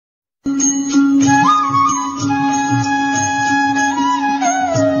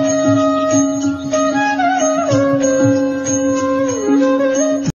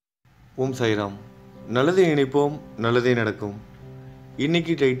சாய்ராம். நல்லதை நினைப்போம், நல்லதே நடக்கும்.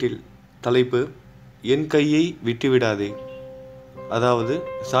 இன்னைக்கு டைட்டில் தலைப்பு என் கையை விட்டுவிடாதே. அதாவது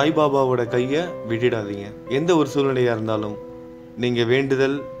சாய்பாபாவோட கையை விட்டுடாதீங்க. எந்த ஒரு சூழ்நிலையாக இருந்தாலும் நீங்கள்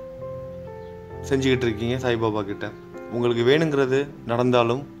வேண்டுதல் செஞ்சுக்கிட்டு இருக்கீங்க சாய்பாபா கிட்ட. உங்களுக்கு வேணுங்கிறது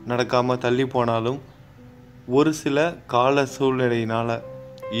நடந்தாலும் நடக்காமல் தள்ளி போனாலும் ஒரு சில கால சூழ்நிலையினால்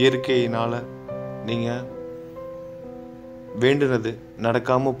இயற்கையினால் நீங்கள் வேண்டுனது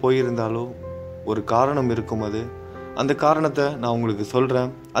நடக்காமல் போயிருந்தாலும் ஒரு காரணம் இருக்கும். அந்த காரணத்தை நான் உங்களுக்கு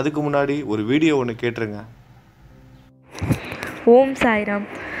சொல்கிறேன். அதுக்கு முன்னாடி ஒரு வீடியோ ஒன்று கேட்டுருங்க. ஓம் சாய்ராம்.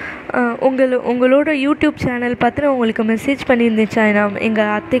 உங்களோட யூடியூப் சேனல் பார்த்து நான் உங்களுக்கு மெசேஜ் பண்ணியிருந்தேன் சாய்ராம். எங்கள்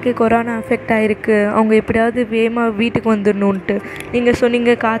அத்தைக்கு கொரோனா அஃபெக்ட் ஆகிருக்கு, அவங்க எப்படியாவது வேகமாக வீட்டுக்கு வந்துடணுன்ட்டு நீங்கள்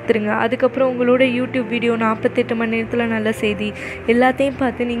சொன்னீங்க காத்துருங்க. அதுக்கப்புறம் உங்களோட யூடியூப் வீடியோ 48 மணி நேரத்தில் நல்ல செய்தி எல்லாத்தையும்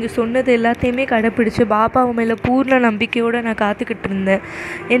பார்த்து நீங்கள் சொன்னது எல்லாத்தையுமே கடைப்பிடிச்சு பாபா மேலே பூர்ண நம்பிக்கையோடு நான் காத்துக்கிட்டு இருந்தேன்.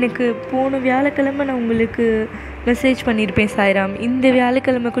 எனக்கு போன வியாழக்கிழமை நான் உங்களுக்கு மெசேஜ் பண்ணியிருப்பேன் சாய்ராம். இந்த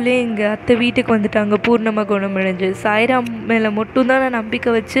வியாழக்கிழமைக்குள்ளே எங்கள் அத்தை வீட்டுக்கு வந்துட்டாங்க பூர்ணமாக குணமடைஞ்சு. சாய்ராம் மேலே மட்டும்தான் நான்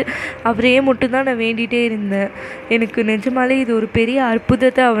நம்பிக்கை வச்சு அவரே மட்டும்தான் நான் வேண்டிகிட்டே இருந்தேன். எனக்கு நிஜமாலே இது ஒரு பெரிய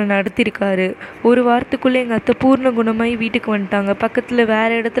அற்புதத்தை அவர் நடத்தியிருக்காரு. ஒரு வாரத்துக்குள்ளே எங்கள் அத்தை பூர்ண குணமாகி வீட்டுக்கு வந்துட்டாங்க. பக்கத்தில்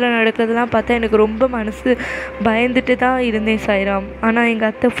வேறு இடத்துல நடக்கிறதுலாம் பார்த்தா எனக்கு ரொம்ப மனசு பயந்துட்டு தான் இருந்தேன் சாய்ராம். ஆனால்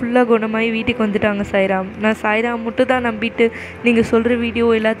எங்கள் அத்தை ஃபுல்லாக குணமாகி வீட்டுக்கு வந்துட்டாங்க சாய்ராம். நான் சாய்ராம் மட்டும் தான் நம்பிட்டு நீங்கள் சொல்கிற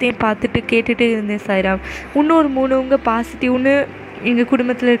வீடியோ எல்லாத்தையும் பார்த்துட்டு கேட்டுகிட்டே இருந்தேன் சாய்ராம். இன்னொரு 3 பாசிட்டிவ்னு எங்கள்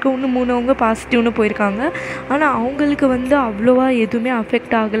குடும்பத்தில் இருக்க இன்னும் 3 பாசிட்டிவ்னு போயிருக்காங்க. ஆனால் அவங்களுக்கு அவ்வளோவா எதுவுமே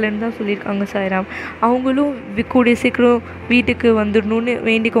அஃபெக்ட் ஆகலைன்னு தான் சொல்லியிருக்காங்க சாய்ராம். அவங்களும் கூடிய சீக்கிரம் வீட்டுக்கு வந்துடணுன்னு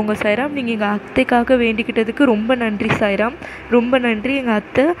வேண்டிக்கோங்க சாய்ராம். நீங்கள் எங்கள் அத்தைக்காக வேண்டிக்கிட்டதுக்கு ரொம்ப நன்றி சாய்ராம், ரொம்ப நன்றி. எங்கள்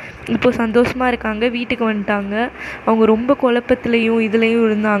அத்தை இப்போ சந்தோஷமாக இருக்காங்க, வீட்டுக்கு வந்துட்டாங்க. அவங்க ரொம்ப குழப்பத்துலேயும் இதுலேயும்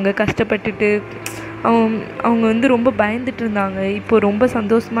இருந்தாங்க, கஷ்டப்பட்டுட்டு அவங்க ரொம்ப பயந்துட்டு இருந்தாங்க. இப்போ ரொம்ப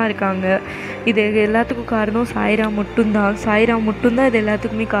சந்தோஷமாக இருக்காங்க. இது எல்லாத்துக்கும் காரணம் சாய்ராம் மட்டும்தான் இது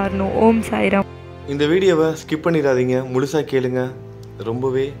எல்லாத்துக்குமே காரணம். ஓம் சாய்ராம். இந்த வீடியோவை ஸ்கிப் பண்ணிடாதீங்க, முழுசாக கேளுங்க.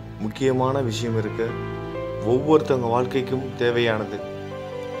 ரொம்பவே முக்கியமான விஷயம் இருக்குது, ஒவ்வொருத்தவங்க வாழ்க்கைக்கும் தேவையானது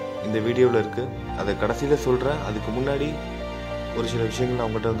இந்த வீடியோவில் இருக்குது. அதை கடைசியில் சொல்கிறேன். அதுக்கு முன்னாடி ஒரு சில விஷயங்கள் நான்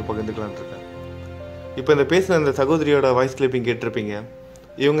அவங்கள்ட்ட பகிர்ந்துக்கலான் இருக்கேன். இப்போ இந்த பேசின இந்த சகோதரியோட வாய்ஸ் கிளிப்பிங் கேட்டிருப்பீங்க.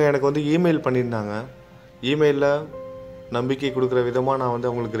 இவங்க எனக்கு இமெயில் பண்ணியிருந்தாங்க. இமெயிலில் நம்பிக்கை கொடுக்குற விதமாக நான்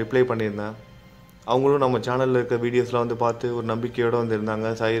அவங்களுக்கு ரிப்ளை பண்ணியிருந்தேன். அவங்களும் நம்ம சேனலில் இருக்க வீடியோஸ்லாம் பார்த்து ஒரு நம்பிக்கையோடு இருந்தாங்க.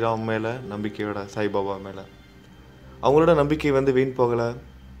 சாய்ராம் மேலே நம்பிக்கையோட, சாய்பாபா மேலே அவங்களோட நம்பிக்கை வீண் போகலை,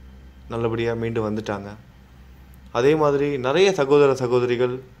 நல்லபடியாக மீண்டு வந்துட்டாங்க. அதே மாதிரி நிறைய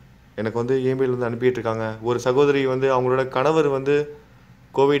சகோதரிகள் எனக்கு இமெயில் அனுப்பிட்டுருக்காங்க. ஒரு சகோதரி அவங்களோட கணவர்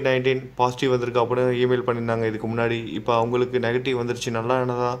COVID-19 பாசிட்டிவ் வந்திருக்கு அப்படின்னு இமெயில் பண்ணியிருந்தாங்க இதுக்கு முன்னாடி. இப்போ அவங்களுக்கு நெகட்டிவ் வந்துருச்சு, நல்லா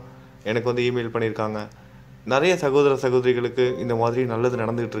என்னதா எனக்கு இமெயில் பண்ணியிருக்காங்க. நிறைய சகோதரிகளுக்கு இந்த மாதிரி நல்லது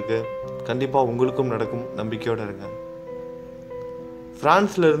நடந்துகிட்டு இருக்கு. கண்டிப்பாக உங்களுக்கும் நடக்கும், நம்பிக்கையோடு இருங்க.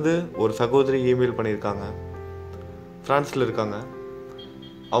 ஃப்ரான்ஸ்லேருந்து ஒரு சகோதரி இமெயில் பண்ணியிருக்காங்க. ஃப்ரான்ஸில் இருக்காங்க.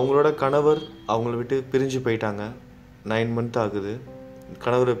 அவங்களோட கணவர் அவங்கள விட்டு பிரிஞ்சு போயிட்டாங்க. 9 மந்த் ஆகுது.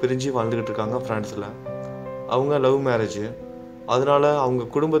 கணவரை பிரிஞ்சு வாழ்ந்துக்கிட்டு இருக்காங்க ஃப்ரான்ஸில். அவங்க லவ் மேரேஜ். அதனால் அவங்க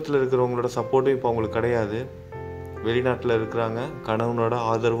குடும்பத்தில் இருக்கிறவங்களோட சப்போர்ட்டும் இப்போ அவங்களுக்கு கிடையாது. வெளிநாட்டில் இருக்கிறாங்க, கணவனோட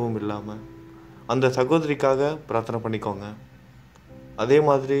ஆதரவும் இல்லாமல். அந்த சகோதரிக்காக பிரார்த்தனை பண்ணிக்கோங்க. அதே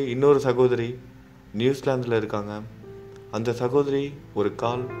மாதிரி இன்னொரு சகோதரி நியூசிலாந்தில் இருக்காங்க. அந்த சகோதரி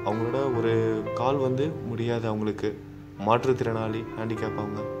அவங்களோட ஒரு கால் முடியாது, அவங்களுக்கு மாற்றுத்திறனாளி, ஹேண்டிகேப்.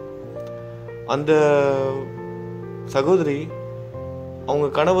 அந்த சகோதரி அவங்க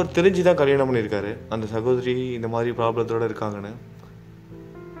கணவர் தெரிஞ்சு தான் கல்யாணம் பண்ணியிருக்காரு. அந்த சகோதரி இந்த மாதிரி ப்ராப்ளத்தோடு இருக்காங்கன்னு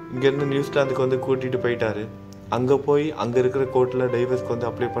இங்கேருந்து நியூசிலாந்துக்கு கூட்டிகிட்டு போயிட்டாரு. அங்கே போய் அங்கே இருக்கிற கோர்ட்டில் டைவர்ஸ்க்கு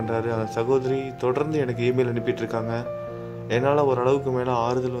அப்ளை பண்ணுறாரு. அந்த சகோதரி தொடர்ந்து எனக்கு இமெயில் அனுப்பிட்டு இருக்காங்க. என்னால் ஓரளவுக்கு மேலே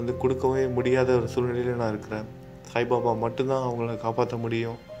ஆறுதல் கொடுக்கவே முடியாத ஒரு சூழ்நிலையில் நான் இருக்கிறேன். சாய்பாபா மட்டும்தான் அவங்கள காப்பாற்ற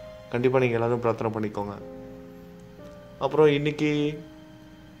முடியும். கண்டிப்பாக நீங்கள் எல்லோரும் பிரார்த்தனை பண்ணிக்கோங்க. அப்புறம் இன்றைக்கி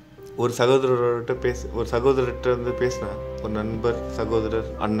ஒரு சகோதரர்கிட்ட பேசினேன். ஒரு நண்பர், சகோதரர்,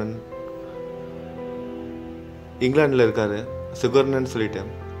 அண்ணன், இங்கிலாண்டில் இருக்கார், சுகர்னன்னு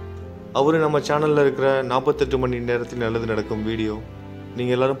சொல்லிட்டேன். அவர் நம்ம சேனலில் இருக்கிற 48 மணி நேரத்தில் நல்லது நடக்கும் வீடியோ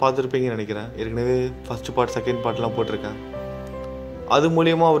நீங்கள் எல்லோரும் பார்த்துருப்பீங்கன்னு நினைக்கிறேன். ஏற்கனவே ஃபஸ்ட்டு பார்ட், செகண்ட் பார்ட்லாம் போட்டிருக்கேன். அது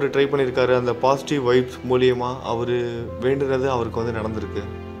மூலியமாக அவர் ட்ரை பண்ணியிருக்காரு. அந்த பாசிட்டிவ் வைப்ஸ் மூலியமாக அவர் வேண்டுறது அவருக்கு நடந்திருக்கு.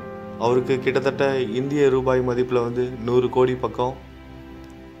 அவருக்கு கிட்டத்தட்ட இந்திய ரூபாய் மதிப்பில் 100 கோடி பக்கம்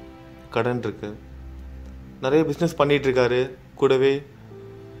கடன் இருக்குது. நிறைய பிஸ்னஸ் பண்ணிகிட்ருக்காரு. கூடவே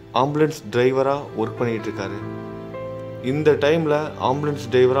ஆம்புலன்ஸ் டிரைவராக ஒர்க் பண்ணிகிட்ருக்காரு. இந்த டைமில் ஆம்புலன்ஸ்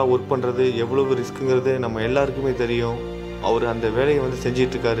டிரைவராக ஒர்க் பண்ணுறது எவ்வளவு ரிஸ்க்குங்கிறது நம்ம எல்லாருக்குமே தெரியும். அவர் அந்த வேலையை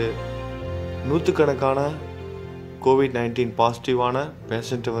செஞ்சிட்ருக்காரு. நூற்றுக்கணக்கான COVID-19 பாசிட்டிவான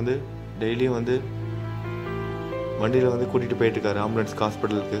பேஷண்ட்டை டெய்லியும் வந்து வண்டியில் வந்து கூட்டிகிட்டு போயிட்டுருக்காரு ஆம்புலன்ஸ்க்கு,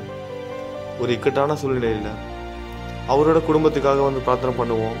 ஹாஸ்பிட்டலுக்கு. ஒரு இக்கட்டான சூழ்நிலையில் அவரோட குடும்பத்துக்காக வந்து பிரார்த்தனை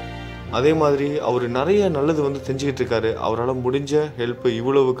பண்ணுவோம். அதே மாதிரி அவர் நிறைய நல்லது வந்து செஞ்சுக்கிட்டு இருக்காரு. அவரால் முடிஞ்ச ஹெல்ப்பு,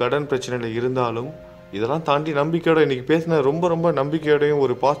 இவ்வளவு கடன் பிரச்சனையில் இருந்தாலும் இதெல்லாம் தாண்டி நம்பிக்கையோட இன்றைக்கி பேசின ரொம்ப ரொம்ப நம்பிக்கையோடையும்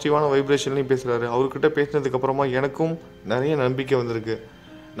ஒரு பாசிட்டிவான வைப்ரேஷன்லையும் பேசுகிறாரு. அவர்கிட்ட பேசினதுக்கப்புறமா எனக்கும் நிறைய நம்பிக்கை வந்திருக்கு,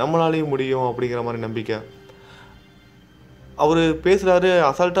 நம்மளாலேயும் முடியும் அப்படிங்கிற மாதிரி நம்பிக்கை. அவர் பேசுகிறாரு,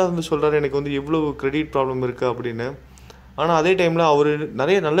 அசால்ட்டாக வந்து சொல்கிறாரு எனக்கு வந்து இவ்வளோ கிரெடிட் ப்ராப்ளம் இருக்குது அப்படின்னு. ஆனால் அதே டைமில் அவர்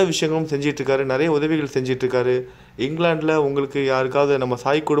நிறைய நல்ல விஷயங்களும் செஞ்சிட்ருக்காரு, நிறைய உதவிகள் செஞ்சிட்ருக்காரு. இங்கிலாண்டில் உங்களுக்கு யாருக்காவது நம்ம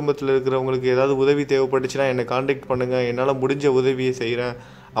சாய் குடும்பத்தில் இருக்கிறவங்களுக்கு ஏதாவது உதவி தேவைப்பட்டுச்சுன்னா என்னை காண்டாக்ட் பண்ணுங்கள், என்னால் முடிஞ்ச உதவியை செய்கிறேன்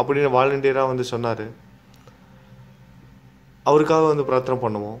அப்படின்னு வாலண்டியராக வந்து சொன்னார். அவருக்காக வந்து பிரார்த்தனை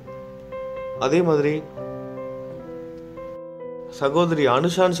பண்ணுவோம். அதே மாதிரி சகோதரி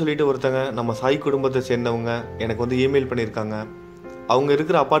அனுஷான்னு சொல்லிட்டு ஒருத்தங்க நம்ம சாய் குடும்பத்தை சேர்ந்தவங்க எனக்கு வந்து இமெயில் பண்ணியிருக்காங்க. அவங்க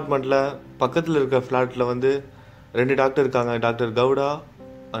இருக்கிற அப்பார்ட்மெண்ட்டில் பக்கத்தில் இருக்கிற ஃப்ளாட்டில் வந்து 2 டாக்டர் இருக்காங்க, doctor Gowda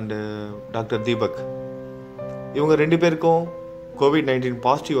and doctor Deepak. இவங்க 2 பேருக்கும் COVID-19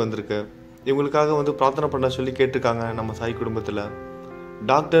 பாசிட்டிவ் வந்திருக்கு. இவங்களுக்காக வந்து பிரார்த்தனை பண்ண சொல்லி கேட்டிருக்காங்க நம்ம சாய் குடும்பத்தில்.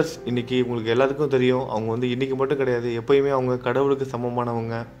 டாக்டர்ஸ் இன்றைக்கி உங்களுக்கு எல்லாத்துக்கும் தெரியும், அவங்க வந்து இன்றைக்கி மட்டும் கிடையாது, எப்போயுமே அவங்க கடவுளுக்கு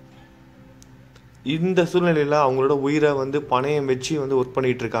சமமானவங்க. இந்த சூழ்நிலையில் அவங்களோட உயிரை வந்து பணயம் வச்சு வந்து ஒர்க்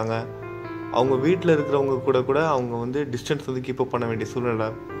பண்ணிகிட்டு இருக்காங்க. அவங்க வீட்டில் இருக்கிறவங்க கூட அவங்க வந்து டிஸ்டன்ஸ் வந்து கீப்பப் பண்ண வேண்டிய சூழ்நிலை.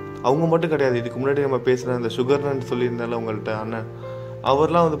 அவங்க மட்டும் கிடையாது, இதுக்கு முன்னாடி நம்ம பேசுகிற அந்த சுகர்னு சொல்லியிருந்தாலும் அவங்கள்ட்ட அண்ணன்,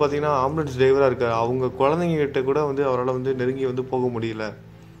 அவர்லாம் வந்து பார்த்திங்கன்னா ஆம்புலன்ஸ் டிரைவராக இருக்கார். அவங்க குழந்தைங்ககிட்ட கூட வந்து அவரால் வந்து நெருங்கி வந்து போக முடியல.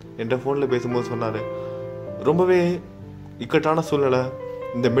 என்கிட்ட ஃபோனில் பேசும்போது சொன்னார், ரொம்பவே இக்கட்டான சூழ்நிலை.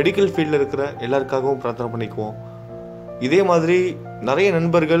 இந்த மெடிக்கல் ஃபீல்டில் இருக்கிற எல்லாருக்காகவும் பிரார்த்தனை பண்ணிக்குவோம். இதே மாதிரி நிறைய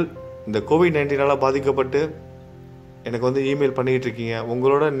நண்பர்கள் இந்த COVID-19 பாதிக்கப்பட்டு எனக்கு வந்து இமெயில் பண்ணிக்கிட்டு இருக்கீங்க.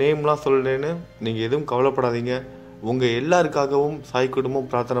 உங்களோட நேம்லாம் சொல்லலேன்னு நீங்கள் எதுவும் கவலைப்படாதீங்க. உங்கள் எல்லாருக்காகவும் சாய் குடும்பம்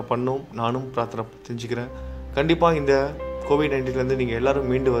பிரார்த்தனை பண்ணும், நானும் பிரார்த்தனை செஞ்சுக்கிறேன். கண்டிப்பாக இந்த COVID-19 நீங்கள் எல்லோரும்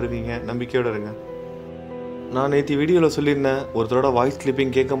மீண்டு வருவீங்க, நம்பிக்கையோடு இருங்க. நான் நேற்று வீடியோவில் சொல்லியிருந்தேன் ஒருத்தரோட வாய்ஸ்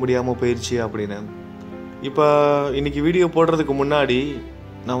கிளிப்பிங் கேட்க முடியாமல் போயிடுச்சு அப்படின்னு. இப்போ இன்றைக்கி வீடியோ போடுறதுக்கு முன்னாடி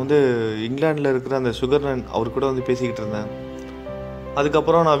நான் வந்து இங்கிலாண்டில் இருக்கிற அந்த சுகர்னன் அவர் கூட வந்து பேசிக்கிட்டு இருந்தேன்.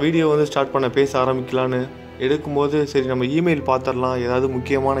 அதுக்கப்புறம் நான் வீடியோ வந்து ஸ்டார்ட் பண்ண பேச ஆரம்பிக்கலான்னு எடுக்கும்போது சரி நம்ம இமெயில் பார்த்துடலாம், ஏதாவது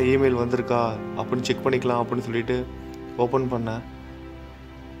முக்கியமான இமெயில் வந்திருக்கா அப்படின்னு செக் பண்ணிக்கலாம் அப்படின்னு சொல்லிட்டு ஓப்பன் பண்ணேன்.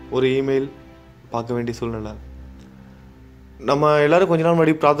 ஒரு இமெயில் பார்க்க வேண்டிய சூழ்நிலை. நம்ம எல்லோரும் கொஞ்ச நாள்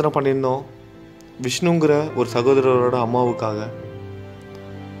முன்னாடி பிரார்த்தனை பண்ணியிருந்தோம் விஷ்ணுங்கிற ஒரு சகோதரரோட அம்மாவுக்காக.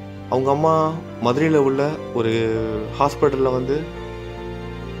 அவங்க அம்மா மதுரையில் உள்ள ஒரு ஹாஸ்பிட்டலில் வந்து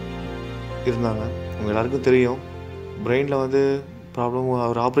இருந்தாங்க. அவங்க எல்லாருக்கும் தெரியும், பிரெயினில் வந்து ப்ராப்ளம்,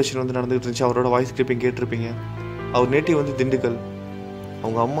 அவர் ஆப்ரேஷன் வந்து நடந்துகிட்டு இருந்துச்சு. அவரோட வாய்ஸ் கிளிப்பிங் கேட்டிருப்பீங்க. அவர் நேட்டிவ் வந்து திண்டுக்கல்.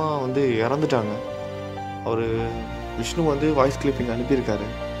 அவங்க அம்மா வந்து இறந்துட்டாங்க. அவர் விஷ்ணு வந்து வாய்ஸ் கிளிப்பிங் அனுப்பியிருக்காரு.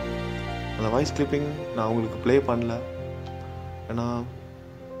 அந்த வாய்ஸ் கிளிப்பிங் நான் உங்களுக்கு ப்ளே பண்ணல, ஏன்னா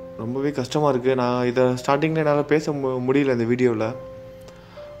ரொம்பவே கஷ்டமாக இருக்குது. நான் இதை ஸ்டார்டிங்கில் என்னால் பேச முடியல இந்த வீடியோவில்.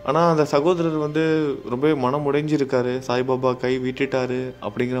 ஆனால் அந்த சகோதரர் வந்து ரொம்பவே மனம் உடைஞ்சிருக்காரு. சாய்பாபா கை விட்டுட்டாரு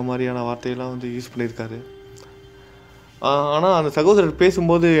அப்படிங்கிற மாதிரியான வார்த்தையெல்லாம் வந்து யூஸ் பண்ணியிருக்காரு. ஆனால் அந்த சகோதரர்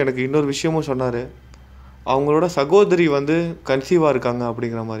பேசும்போது எனக்கு இன்னொரு விஷயமும் சொன்னார். அவங்களோட சகோதரி வந்து கன்சீவாக இருக்காங்க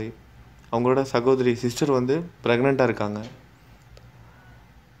அப்படிங்கிற மாதிரி. அவங்களோட சகோதரி சிஸ்டர் வந்து ப்ரெக்னெண்ட்டாக இருக்காங்க.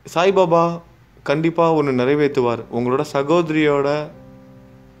 சாய்பாபா கண்டிப்பாக ஒன்று நிறைவேற்றுவார். உங்களோட சகோதரியோட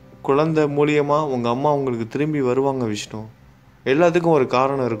குழந்தை மூலியமாக உங்கள் அம்மா உங்களுக்கு திரும்பி வருவாங்க விஷ்ணு. எல்லாத்துக்கும் ஒரு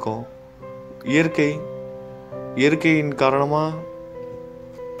காரணம் இருக்கும். இயற்கையின் காரணமாக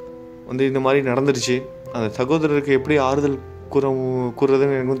வந்து இந்த மாதிரி நடந்துருச்சு. அந்த சகோதரருக்கு எப்படி ஆறுதல்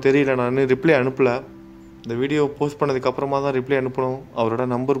கூறுறதுன்னு எனக்கும் தெரியல. நான் ரிப்ளை அனுப்பலை. இந்த வீடியோ போஸ்ட் பண்ணதுக்கப்புறமா தான் ரிப்ளை அனுப்பணும். அவரோட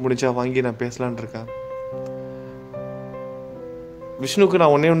நம்பர் முடிச்சா வாங்கி நான் பேசலான் இருக்கேன். விஷ்ணுக்கு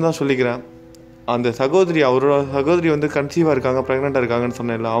நான் ஒன்று தான் சொல்லிக்கிறேன். அந்த அவரோட சகோதரி வந்து கன்சீவாக இருக்காங்க, ப்ரெக்னெண்ட்டாக இருக்காங்கன்னு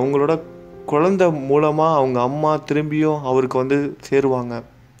சொன்னேன்ல, அவங்களோட குழந்தை மூலமாக அவங்க அம்மா திரும்பியும் அவருக்கு வந்து சேருவாங்க,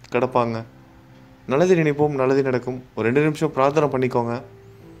 கிடப்பாங்க. நல்லது நினைப்போம், நல்லது நடக்கும். ஒரு 2 நிமிஷம் பிரார்த்தனை பண்ணிக்கோங்க,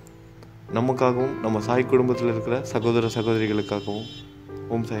 நமக்காகவும் நம்ம சாய் குடும்பத்தில் இருக்கிற சகோதர சகோதரிகளுக்காகவும்.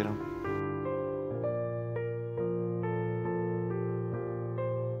 ஓம் சாய்ராம்.